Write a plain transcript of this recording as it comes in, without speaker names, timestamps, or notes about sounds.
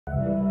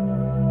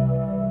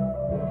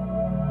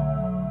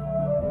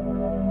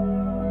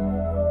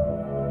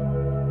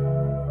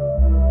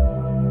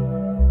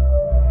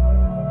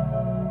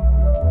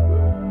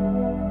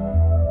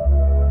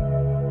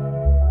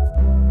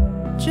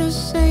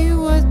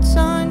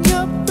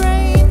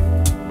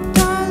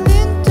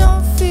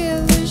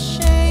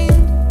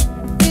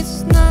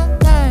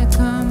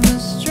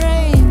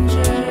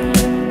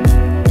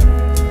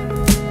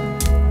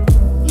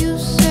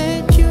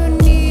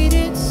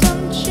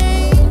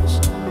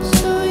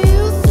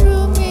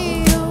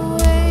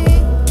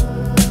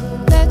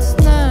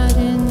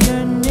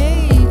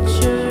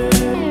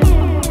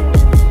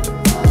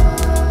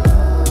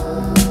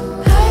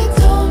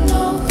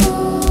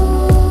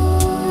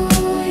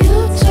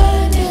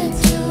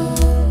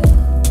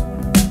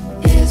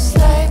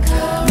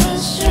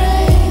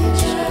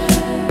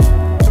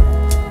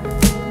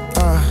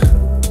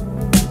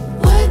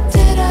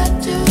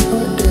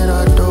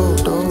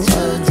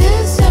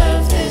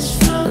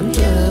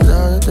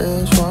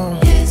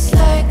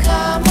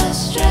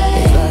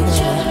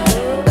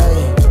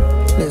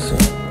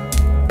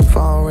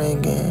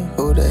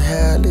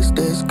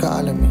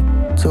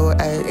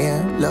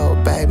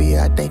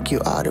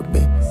like you ought to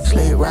be.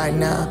 Sleep right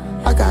now,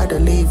 I gotta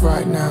leave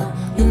right now.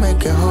 You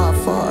make it hard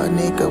for a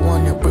nigga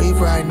wanna breathe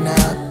right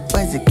now.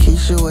 Was it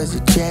Keisha, was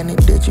it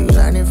Janet? Did you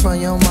learn it from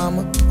your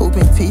mama? Who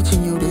been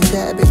teaching you this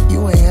habit?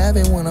 You ain't have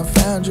it when I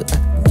found you.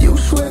 You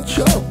switch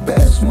up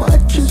as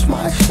much as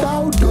my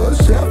style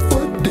does.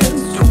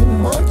 Evidence too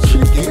much